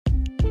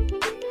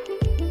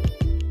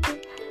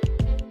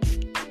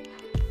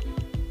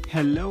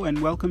Hello and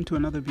welcome to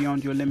another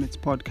Beyond Your Limits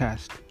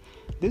podcast.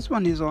 This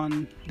one is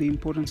on the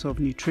importance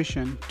of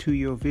nutrition to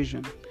your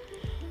vision.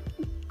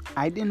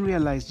 I didn't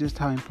realize just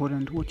how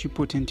important what you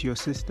put into your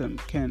system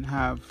can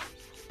have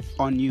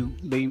on you,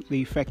 the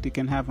effect it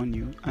can have on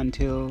you,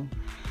 until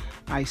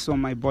I saw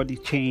my body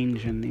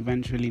change and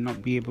eventually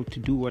not be able to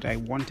do what I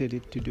wanted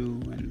it to do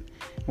and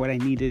what I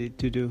needed it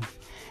to do.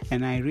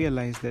 And I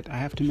realized that I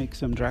have to make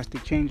some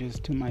drastic changes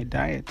to my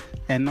diet,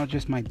 and not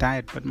just my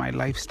diet, but my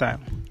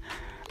lifestyle.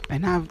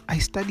 And I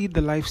studied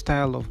the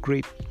lifestyle of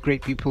great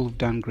people who've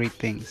done great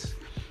things,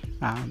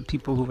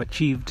 people who've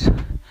achieved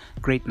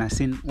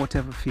greatness in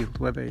whatever field,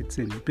 whether it's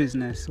in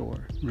business or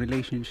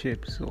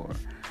relationships or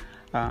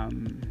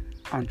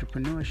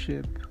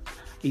entrepreneurship,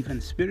 even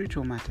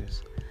spiritual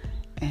matters.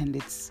 And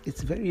it's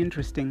very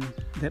interesting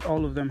that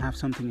all of them have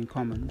something in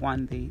common.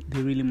 One, they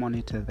really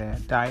monitor their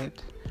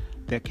diet,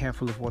 they're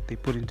careful of what they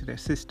put into their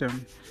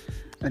system,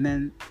 and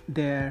then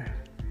they're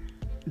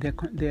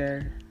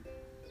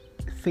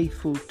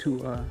faithful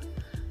to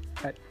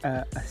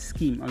a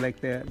scheme, or like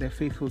they're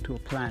faithful to a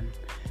plan.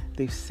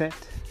 They've set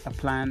a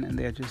plan and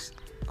they're just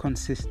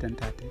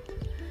consistent at it.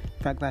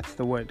 In fact, that's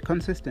the word,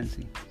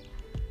 consistency.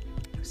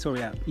 So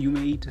yeah, you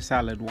may eat a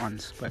salad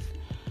once, but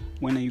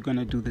when are you going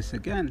to do this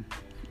again?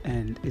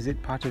 And is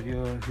it part of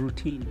your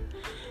routine?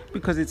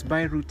 Because it's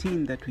by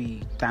routine that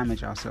we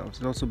damage ourselves.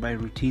 It's also by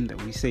routine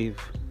that we save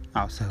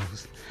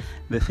ourselves.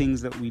 The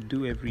things that we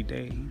do every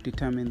day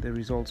determine the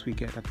results we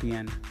get at the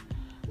end.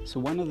 So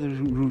one of the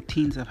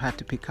routines I've had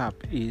to pick up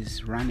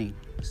is running.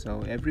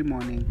 So every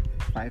morning,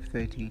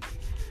 5:30,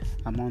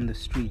 I'm on the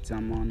streets.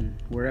 I'm on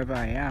wherever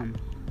I am.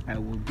 I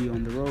will be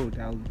on the road.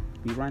 I'll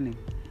be running.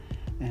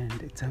 And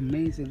it's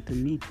amazing to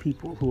meet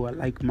people who are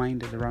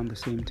like-minded around the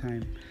same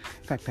time.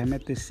 In fact, I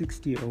met this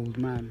 60-year-old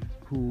man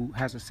who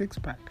has a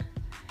six-pack,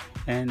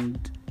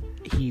 and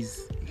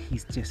he's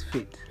just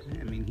fit.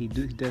 I mean, he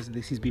does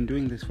this. He's been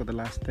doing this for the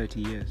last 30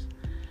 years,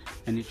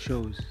 and it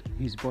shows.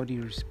 His body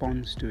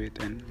responds to it,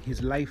 and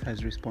his life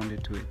has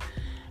responded to it.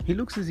 He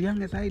looks as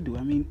young as I do.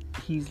 I mean,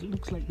 he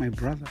looks like my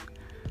brother,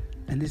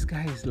 and this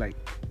guy is like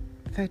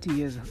 30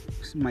 years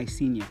my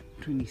senior,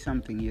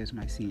 20-something years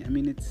my senior. I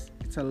mean, it's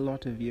a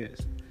lot of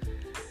years.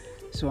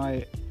 So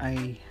I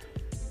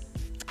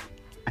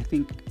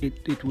think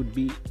it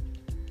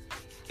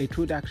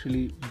would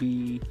actually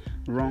be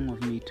wrong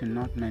of me to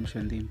not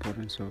mention the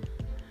importance of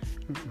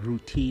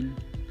routine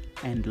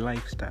and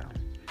lifestyle.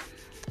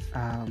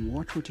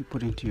 What would you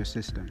put into your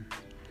system?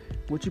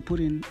 What you put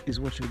in is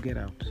what you get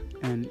out,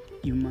 and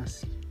you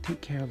must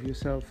take care of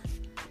yourself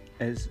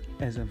as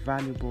a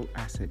valuable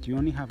asset. You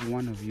only have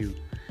one of you.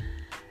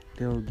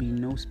 There will be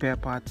no spare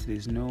parts.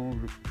 There's no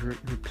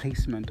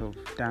replacement of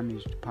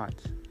damaged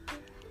parts.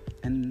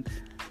 And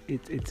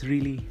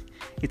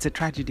it's a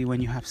tragedy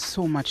when you have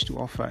so much to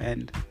offer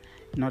and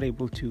not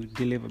able to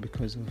deliver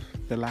because of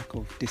the lack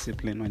of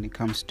discipline when it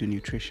comes to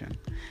nutrition.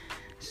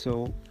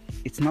 So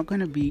it's not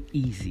going to be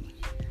easy,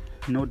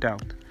 no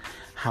doubt.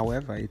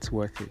 However, it's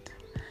worth it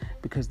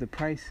because the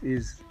price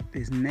is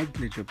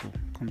negligible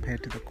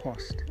compared to the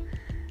cost,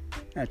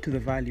 to the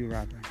value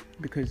rather.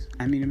 Because,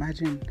 I mean,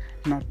 imagine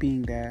not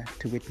being there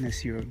to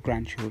witness your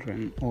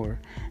grandchildren, or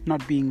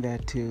not being there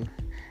to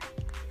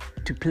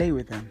play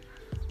with them.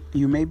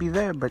 You may be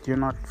there, but you're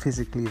not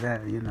physically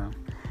there, you know.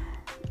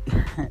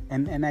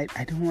 and I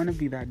don't want to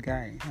be that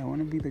guy. I want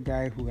to be the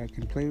guy who I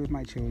can play with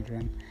my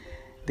children.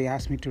 They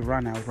ask me to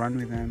run, I'll run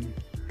with them.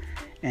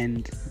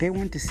 And they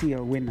want to see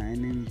a winner,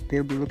 and then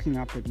they'll be looking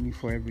up at me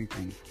for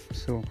everything.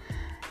 So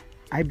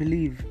I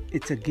believe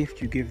it's a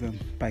gift you give them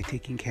by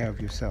taking care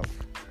of yourself.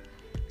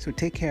 So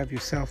take care of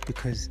yourself,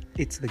 because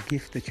it's the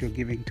gift that you're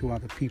giving to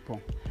other people.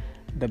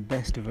 The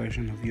best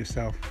version of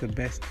yourself, the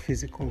best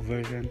physical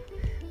version,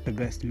 the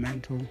best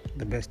mental,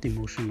 the best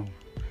emotional,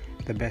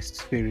 the best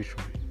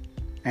spiritual,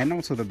 and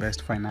also the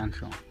best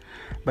financial.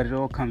 But it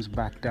all comes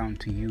back down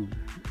to you.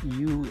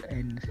 You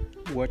and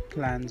what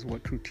plans,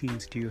 what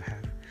routines do you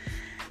have?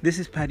 This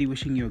is Paddy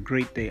wishing you a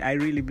great day. I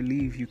really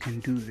believe you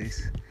can do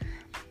this.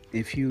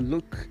 If you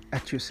look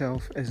at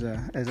yourself as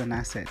an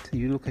asset,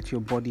 you look at your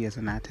body as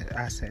an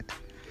asset,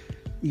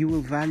 you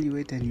will value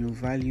it, and you'll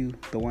value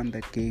the one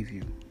that gave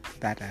you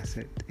that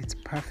asset. It's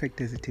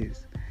perfect as it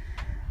is.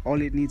 All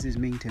it needs is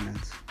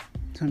maintenance.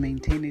 So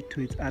maintain it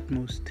to its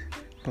utmost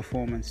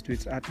performance, to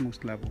its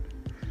utmost level.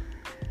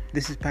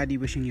 This is Paddy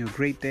wishing you a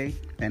great day,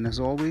 and as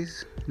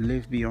always,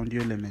 live beyond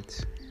your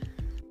limits.